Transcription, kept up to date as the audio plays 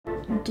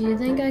Do you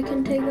think I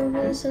can take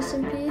over this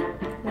SMP?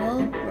 Well,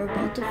 we're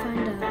about to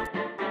find out.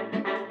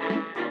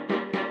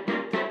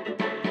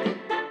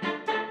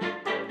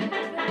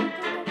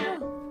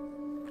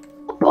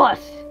 Boss,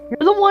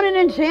 you're the one in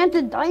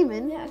Enchanted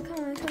Diamond. Yeah, come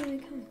on.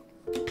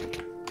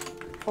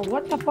 Oh,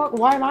 what the fuck?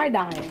 Why am I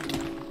dying?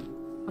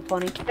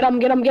 Funny. Get him.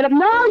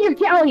 No, you're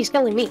oh, he's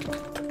killing me.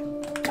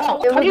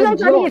 Oh, It how do you was a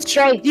guys already joke. get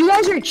straight? You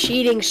guys are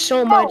cheating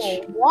so much.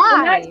 Oh, I'm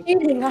why? not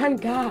cheating, I'm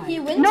God. He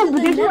went No, to but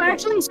the did you nether.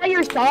 actually say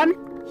your spawn?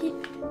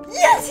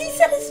 Yes, he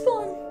said his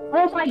spawn!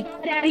 Oh my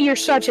God, Daddy, you're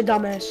such a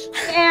dumbass.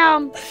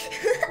 Damn.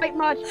 Quite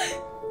much.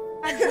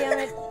 God damn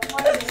it.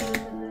 Why did you do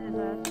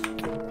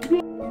this?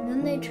 And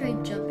then they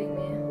tried jumping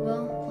me.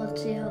 Well,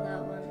 let's see how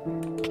that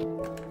went.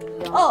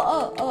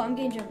 Oh, I'm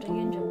getting jumped.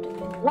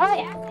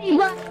 Why?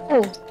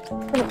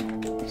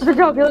 It's a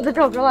joke,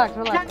 relax.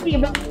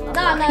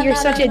 Nah, You're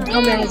such a no,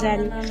 dumbass,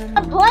 Daddy.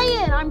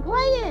 I'm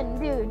playing,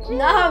 dude. Chill.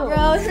 Nah,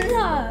 bro,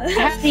 nah.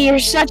 Daddy, you're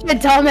such a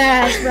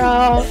dumbass,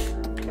 bro.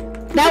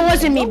 That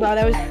wasn't me, bro.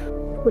 That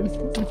was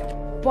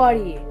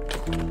buddy.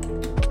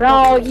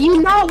 Bro,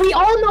 you know, we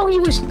all know he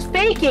was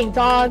faking,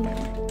 dog.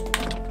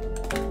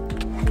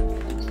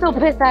 Still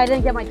pissed that I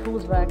didn't get my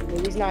tools back.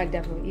 He's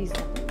definitely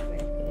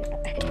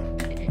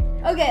faking.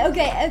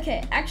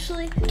 Okay.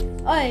 Actually,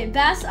 alright,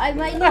 Bass, I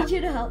might need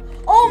you to help.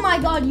 Oh my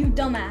God, you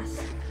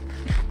dumbass.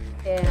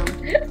 Damn.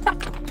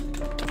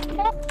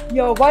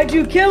 Yo, why'd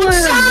you kill him?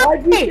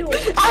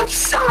 I'm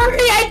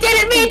sorry, I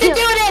didn't mean to do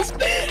this.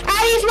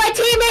 He's my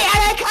teammate,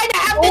 and I kind of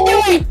have to do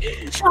it.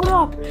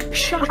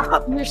 Shut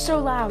up! You're so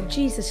loud.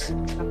 Jesus.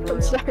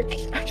 I'm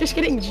sorry. I'm just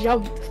getting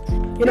jumped.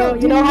 You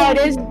know how it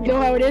is.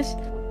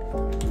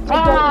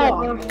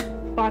 Oh,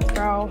 fuck,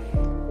 bro.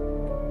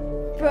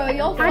 Bro,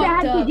 you're I fucked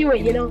had to up. do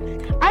it, you know.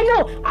 I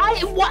know.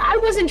 I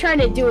wasn't trying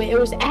to do it. It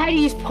was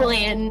Addie's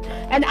plan,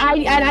 and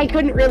I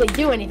couldn't really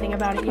do anything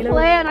about it, you know.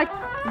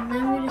 And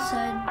then we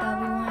decided that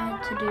we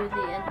wanted to do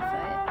the end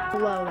fight.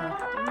 Hello.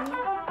 3?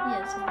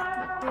 Yes,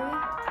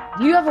 3?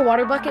 Do you have a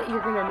water bucket? You're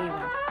gonna need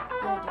one.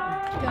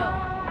 Yeah,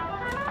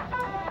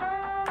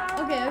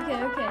 go. Okay.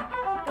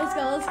 Let's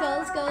go.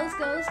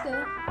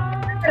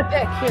 I'm gonna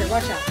pick. Here,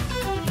 watch out.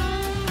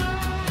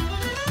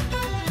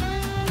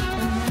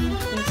 And then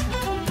this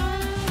happened.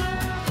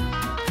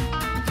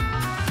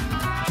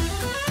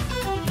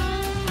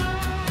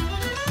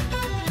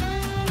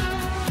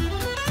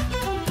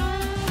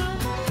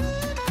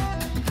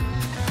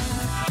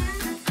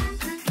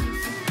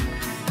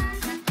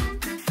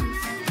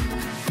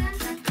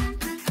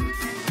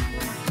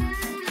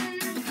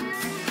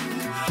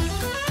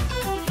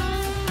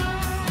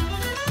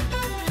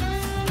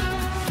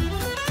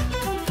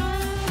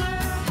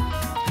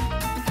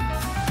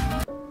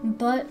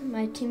 But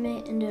my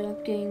teammate ended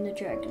up getting the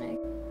dragon egg.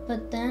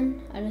 But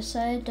then I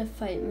decided to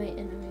fight my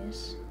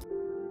enemies.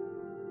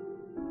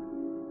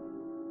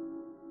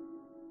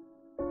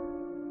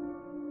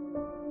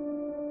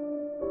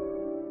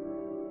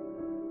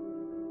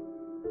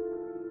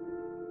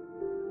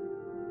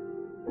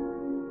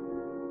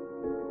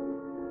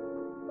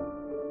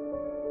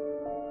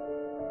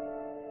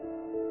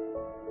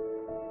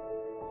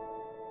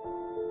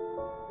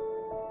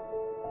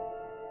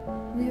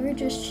 We were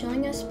just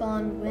chilling at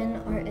spawn when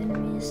our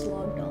enemies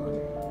logged on.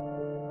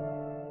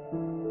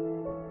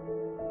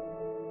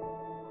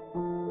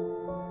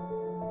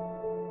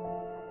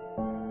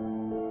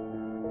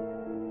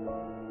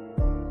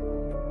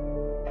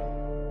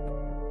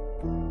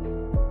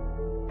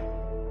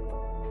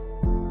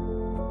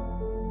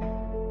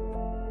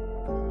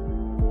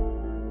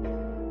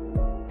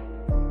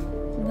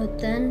 But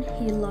then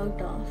he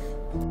logged off.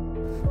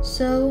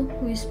 So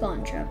we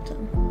spawn trapped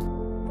him.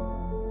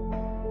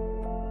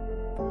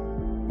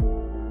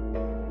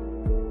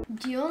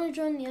 Do you want to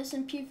join the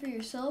SMP for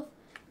yourself?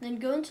 Then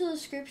go into the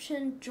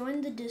description,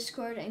 join the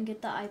Discord, and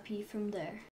get the IP from there.